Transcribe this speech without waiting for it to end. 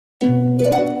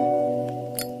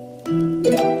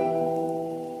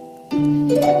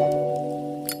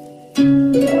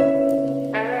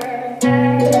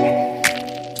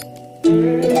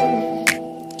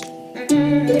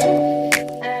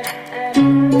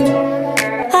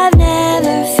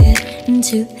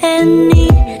into any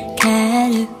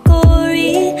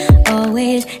category.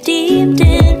 Always deemed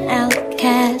in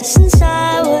outcast since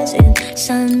I was in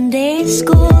Sunday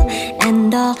school,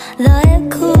 and all the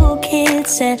cool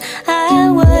kids said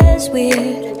I was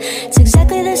weird. It's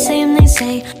exactly the same, they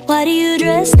say. Why do you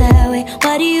dress that way?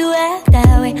 Why do you act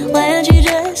that way? Why aren't you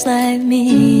just like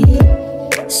me?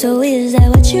 So is that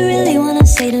what you really wanna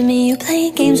say to me? You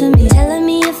play games with me, telling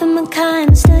me if I'm a kind,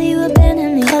 but still you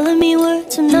abandon me. Calling me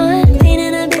words I'm not,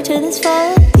 painting a picture that's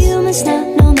false. You must not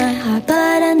know my heart,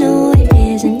 but I know it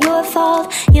isn't your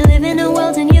fault. You live in a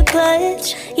world in your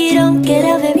clutch, you don't get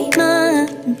out very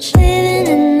much. Living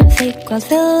in a fake world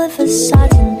filled with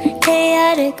facades and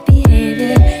chaotic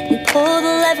behavior. You pull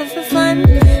the lever for fun,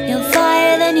 you'll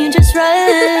fire, then you just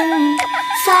run.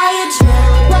 Fire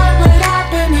drill, what would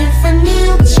happen if a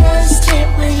nuke just hit?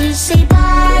 Would you say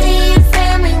bye to your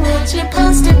family? Would you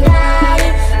post about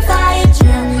it? Fire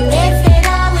drill, if it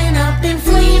all went up in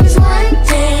flames one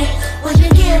day, would you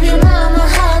give your mom a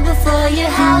hug before your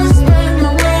house burned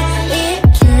away? It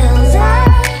kills,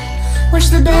 I wish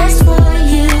the best for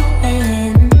you,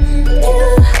 and you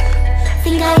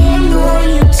think I ignore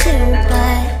you too,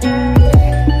 but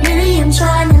really I'm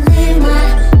trying to live my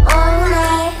own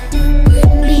life,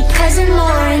 be present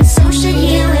more, and so should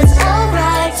you. It's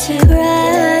alright to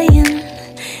crying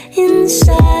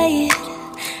inside,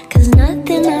 cause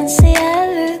nothing I say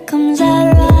ever comes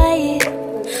out right.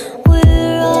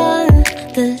 We're on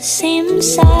the same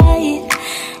side.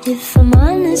 If I'm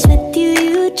honest with you,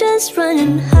 you just run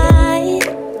and hide.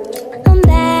 I'm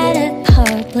bad at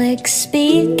public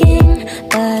speaking,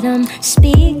 but I'm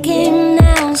speaking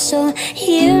now, so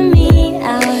hear me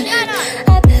out.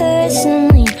 I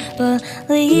personally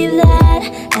believe that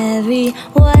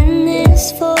everyone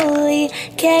is fully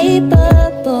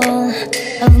capable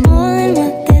of more than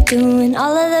what they're doing.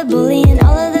 All of the bullying,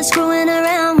 all of the screwing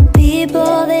around with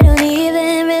people they don't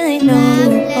even really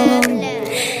know.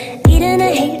 Eating a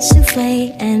hate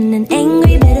souffle and an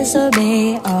angry bitter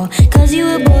sorbet, all cause you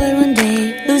were bored one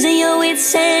day, losing your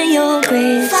wits and your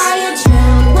grace. Fire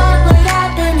drill, what would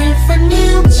happen if a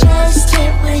nuke just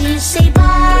hit? Would you say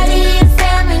bye to your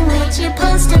family? Would you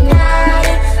post about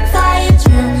it? Fire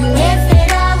drill, if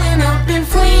it all went up in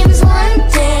flames one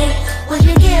day, would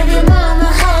you give your mom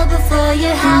a hug before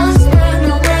your house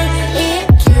burned away? It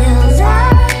kills,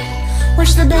 I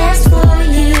wish the best for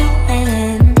you,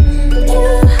 and you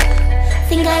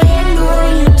think I ignore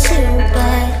you too,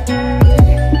 but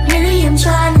really I'm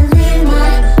trying to live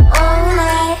my own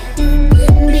life,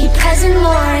 be present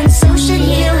more, and so should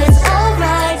you. It's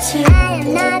alright to. I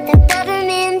am not the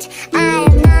government, I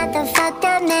am not the fucked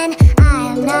up man, I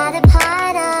am not a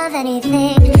part of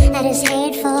anything that is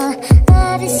hateful.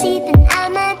 Love is seeping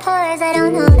out my pores, I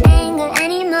don't hold anger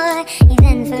anymore,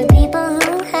 even for people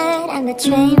who hurt and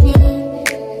betray me.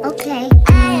 Okay,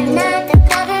 I am not the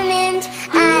government,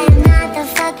 I am not the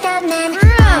fucked up man,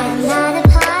 I am not a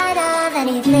part of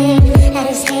anything that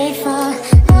is hateful.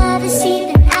 Love is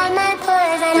seeping out my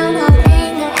pores, I don't hold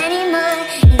anger anymore,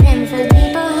 even for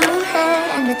people who hurt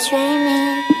and betray me.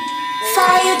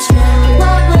 Fire drill,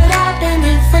 what would happen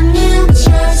if a nuke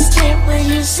just hit? Would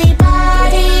you say bye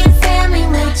to your family?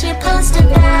 Would you post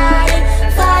about it?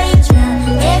 Fire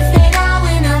drill, if it all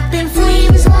went up in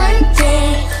flames one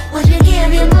day, would you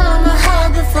give your mom a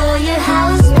hug before your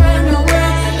house burned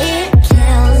away? It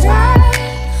kills,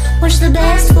 I wish the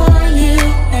best for you,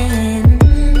 and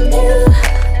you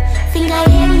think I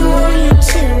ignore you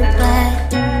too, but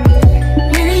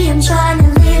really I'm trying to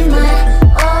live my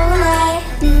own life,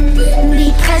 be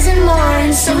present more,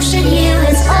 and so should you.